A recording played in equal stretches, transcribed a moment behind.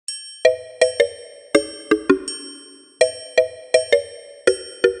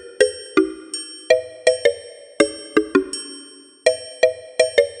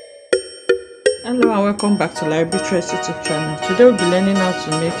Hello and welcome back to Library Trust YouTube channel. Today we'll be learning how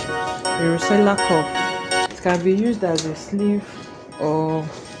to make a Rosella cuff. It can be used as a sleeve or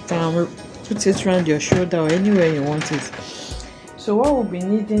you can put it around your shoulder or anywhere you want it. So what we'll be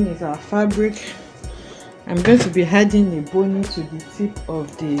needing is our fabric. I'm going to be adding a boning to the tip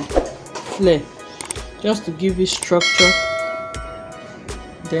of the flare just to give it structure.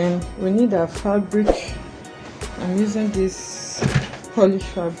 Then we need our fabric. I'm using this polished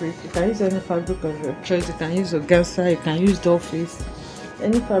fabric. You can use any fabric of your choice. You can use organza, you can use doll face,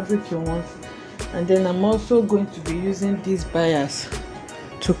 any fabric you want. And then I'm also going to be using these bias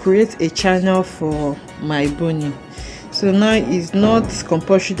to create a channel for my boning. So now it's not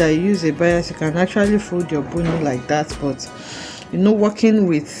compulsory that you use a bias. You can actually fold your boning like that, but you know, working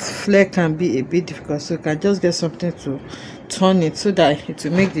with flare can be a bit difficult, so you can just get something to turn it so that it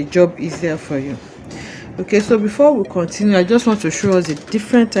will make the job easier for you. Okay, so before we continue, I just want to show us the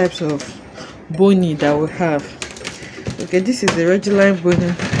different types of boning that we have. Okay, this is the regular boning.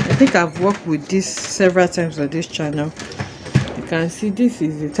 I think I've worked with this several times on this channel. You can see this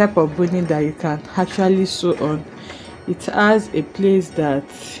is the type of boning that you can actually sew on. It has a place that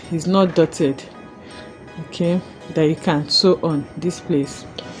is not dotted, okay, that you can sew on this place.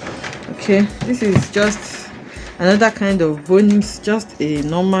 Okay, this is just another kind of boning. Is just a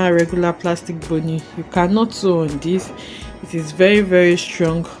normal regular plastic boning. You cannot sew on this. It is very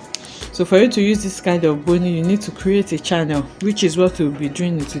strong. So for you to use this kind of boning, you need to create a channel, which is what we'll be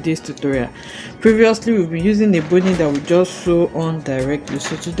doing in today's tutorial. Previously we've been using a boning that we just sew on directly.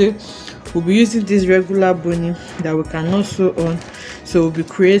 So today we'll be using this regular boning that we cannot sew on. So we'll be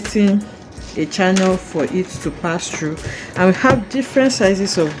creating a channel for it to pass through, and we have different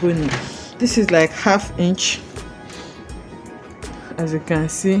sizes of boning. This is like 1/2 inch, as you can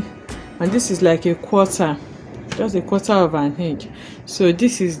see, and this is like a quarter, just a quarter of an inch. So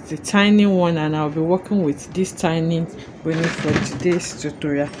this is the tiny one, and I'll be working with this tiny boning for today's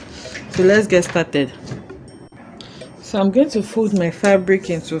tutorial. So let's get started. So I'm going to fold my fabric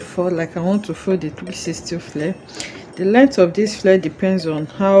into 4, like I want to fold the 360 flare. The length of this flare depends on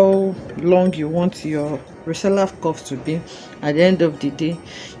how long you want your Rosella cuff to be at the end of the day.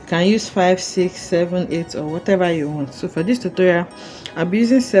 You can use 5, 6, 7, 8 or whatever you want. So for this tutorial I'll be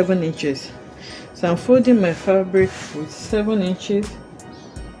using 7 inches. So I'm folding my fabric with 7 inches.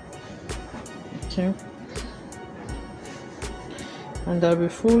 Okay, and I'll be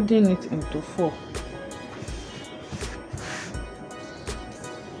folding it into 4.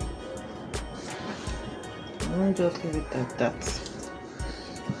 I'll just leave it at that.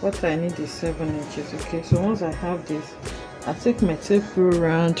 What I need is 7 inches. Okay, so once I have this, I take my tape rule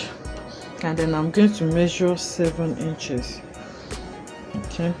round, and then I'm going to measure 7 inches.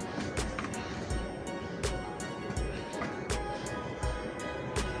 Okay,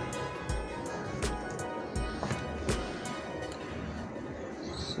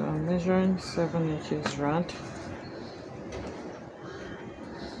 so I'm measuring 7 inches round.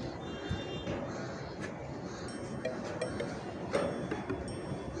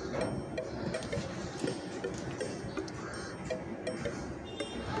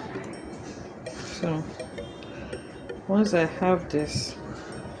 So once I have this,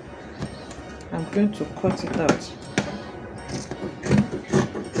 I'm going to cut it out.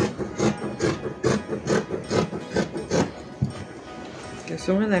 Okay,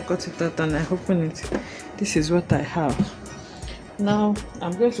 so when I cut it out and I open it, this is what I have. Now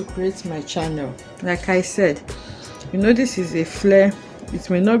I'm going to create my channel. Like I said, you know, this is a flare. It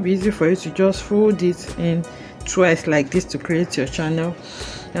may not be easy for you to just fold it in twice like this to create your channel.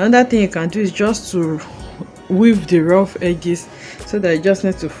 Another thing you can do is just to weave the rough edges, so that you just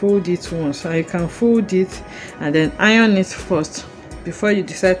need to fold it once. So you can fold it and then iron it first before you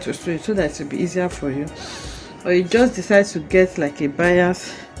decide to sew it, so that it will be easier for you. Or you just decide to get like a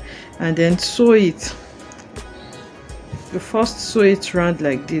bias and then sew it. You first sew it round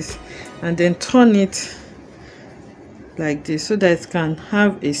like this and then turn it like this, so that it can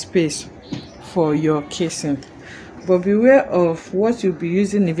have a space for your casing. But beware of what you'll be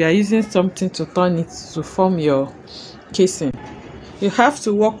using. If you are using something to turn it to form your casing, you have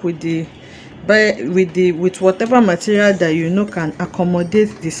to work with whatever material that you know can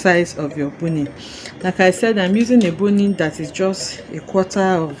accommodate the size of your boning. Like I said, I'm using a boning that is just a quarter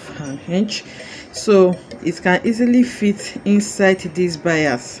of an inch, so it can easily fit inside this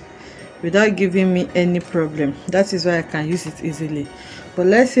bias without giving me any problem. That is why I can use it easily. But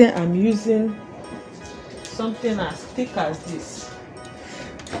let's say I'm using something as thick as this,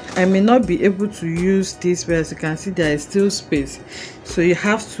 I may not be able to use this, but as you can see, there is still space. So you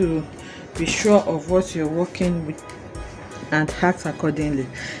have to be sure of what you're working with and hat accordingly.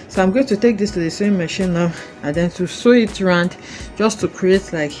 So I'm going to take this to the sewing machine now and then to sew it around, just to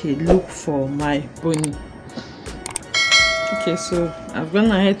create like a look for my boning. Okay, so I've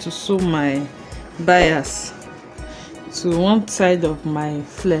gone ahead to sew my bias to one side of my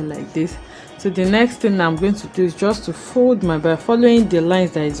flare like this. So the next thing I'm going to do is just to fold my bias, following the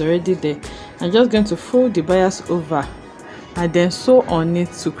lines that is already there. I'm just going to fold the bias over and then sew on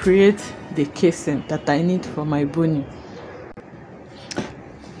it to create the casing that I need for my boning.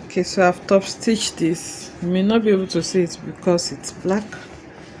 Okay, so I've top stitched this. You may not be able to see it because it's black,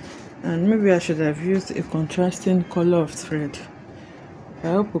 and maybe I should have used a contrasting color of thread. I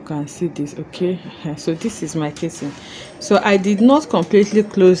hope you can see this. Okay, so this is my casing. So I did not completely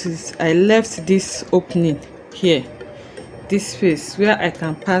close it. I left this opening here, this space where I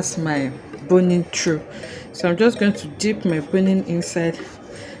can pass my boning through. So I'm just going to dip my boning inside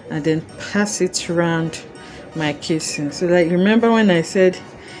and then pass it around my casing. So like, remember when I said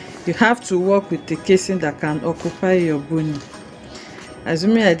you have to work with the casing that can occupy your boning.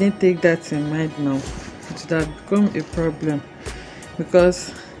 Assuming I didn't take that in mind now, it would have become a problem, because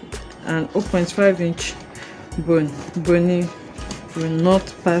an 0.5 inch boning will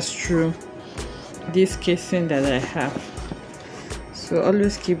not pass through this casing that I have. So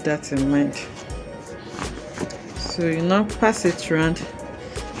always keep that in mind. So you now pass it around,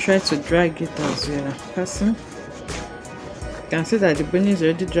 try to drag it as you are passing. You can see that the boning is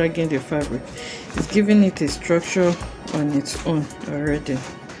already dragging the fabric. It's giving it a structure on its own already.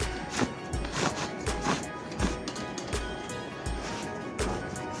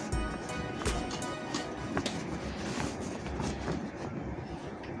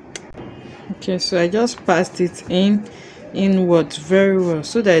 Okay, so I just passed it inwards very well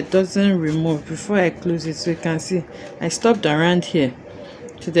so that it doesn't remove before I close it. So you can see I stopped around here,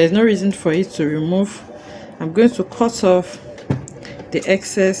 so there's no reason for it to remove. I'm going to cut off the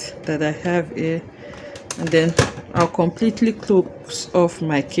excess that I have here, and then I'll completely close off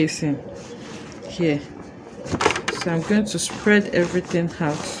my casing here. So I'm going to spread everything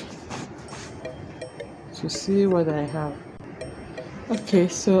out to see what I have. Okay,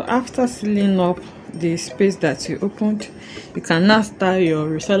 so after sealing up the space that you opened, you can now start your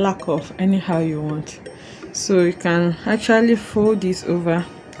Rosella cuff anyhow you want. So you can actually fold this over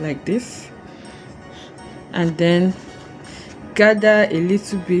like this and then gather a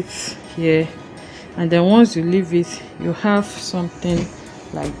little bit here, and then once you leave it, you have something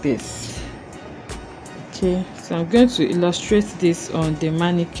like this. Okay, so I'm going to illustrate this on the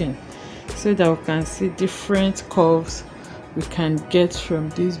mannequin so that we can see different curves we can get from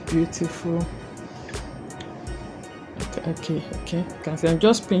this beautiful. Okay, you can see I'm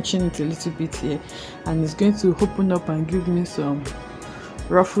just pinching it a little bit here, and it's going to open up and give me some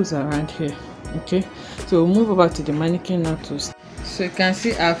ruffles around here. Okay, so we'll move over to the mannequin now to. So you can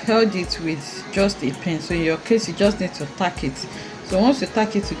see I've held it with just a pin. So in your case, you just need to tack it. So once you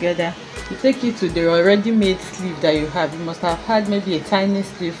tack it together, you take it to the already made sleeve that you have. You must have had maybe a tiny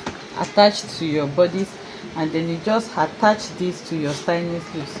sleeve attached to your bodice, and then you just attach this to your tiny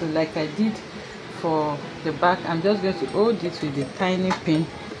sleeve. So like I did for the back, I'm just going to hold it with a tiny pin,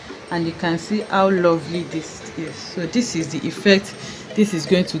 and you can see how lovely this is. So this is the effect this is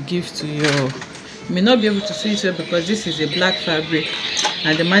going to give to your. You may not be able to see it well because this is a black fabric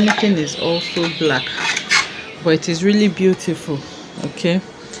and the mannequin is also black, but it is really beautiful. Okay,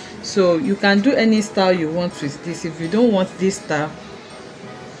 so you can do any style you want with this. If you don't want this style,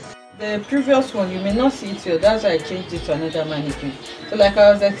 the previous one, you may not see it here, that's why I changed it to another mannequin. So like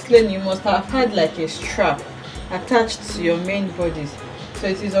I was explaining, you must have had like a strap attached to your main bodice. So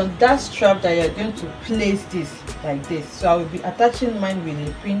it is on that strap that you're going to place this like this. So I will be attaching mine with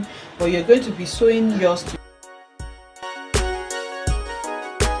a pin, but you're going to be sewing yours to.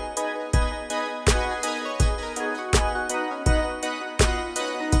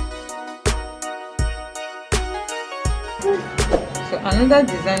 So another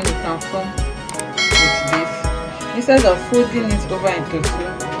design you can form with this, instead of folding it over into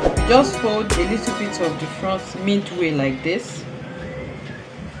two, you just fold a little bit of the front midway like this.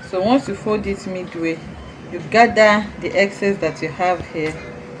 So once you fold it midway, you gather the excess that you have here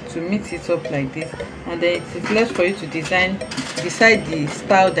to meet it up like this, and then it is left for you to design beside the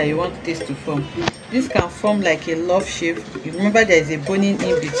style that you want this to form. This can form like a love shape. You remember there is a boning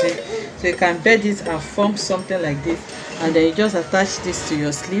in between, so you can bend it and form something like this, and then you just attach this to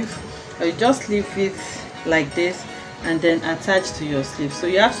your sleeve, or you just leave it like this and then attach to your sleeve. So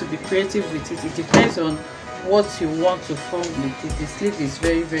you have to be creative with it. It depends on what you want to form with it. The sleeve is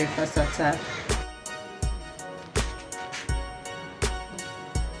very versatile.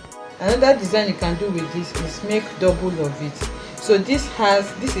 Another design you can do with this is make double of it. So this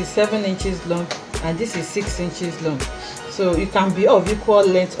is 7 inches long and this is 6 inches long. So you can be of equal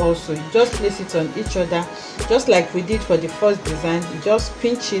length also. You just place it on each other, just like we did for the first design. You just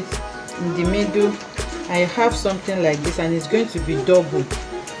pinch it in the middle. I have something like this, and it's going to be double.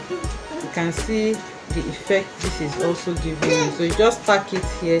 You can see the effect this is also giving you. So you just pack it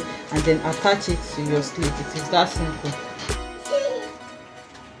here and then attach it to your sleeve. It is that simple.